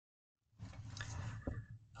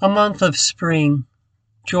A month of spring,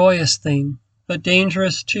 joyous thing, but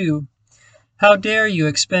dangerous too. How dare you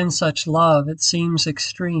expend such love? It seems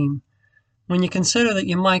extreme, when you consider that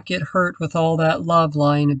you might get hurt with all that love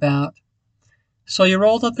lying about. So you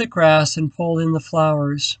rolled up the grass and pulled in the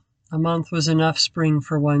flowers. A month was enough spring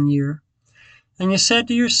for 1 year. And you said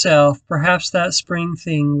to yourself, perhaps that spring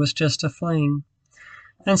thing was just a fling.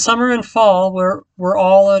 And summer and fall were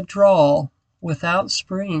all a drawl without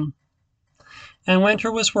spring. And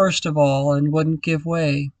winter was worst of all and wouldn't give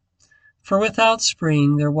way. For without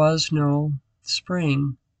spring there was no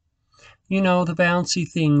spring. You know, the bouncy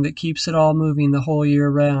thing that keeps it all moving the whole year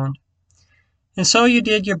round. And so you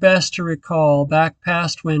did your best to recall back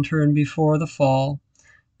past winter and before the fall,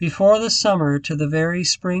 before the summer to the very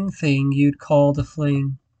spring thing you'd called a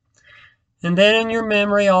fling. And then in your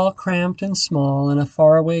memory, all cramped and small, in a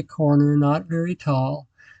faraway corner not very tall,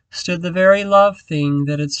 stood the very love thing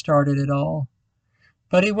that had started it all.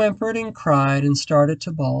 But he whimpered and cried and started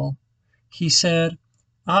to bawl. He said,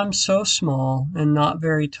 "I'm so small and not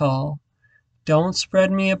very tall. Don't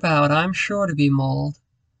spread me about, I'm sure to be mauled."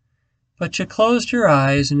 But you closed your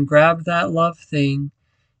eyes and grabbed that love thing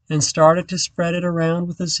and started to spread it around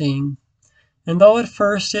with a zing. And though at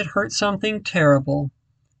first it hurt something terrible,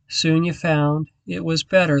 soon you found it was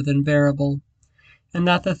better than bearable, and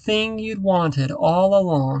that the thing you'd wanted all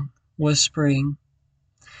along was spring.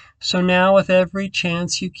 So now with every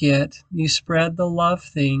chance you get, you spread the love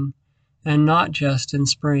thing, and not just in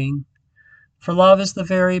spring. For love is the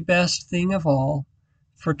very best thing of all,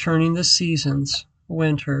 for turning the seasons,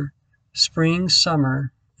 winter, spring,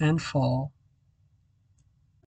 summer, and fall.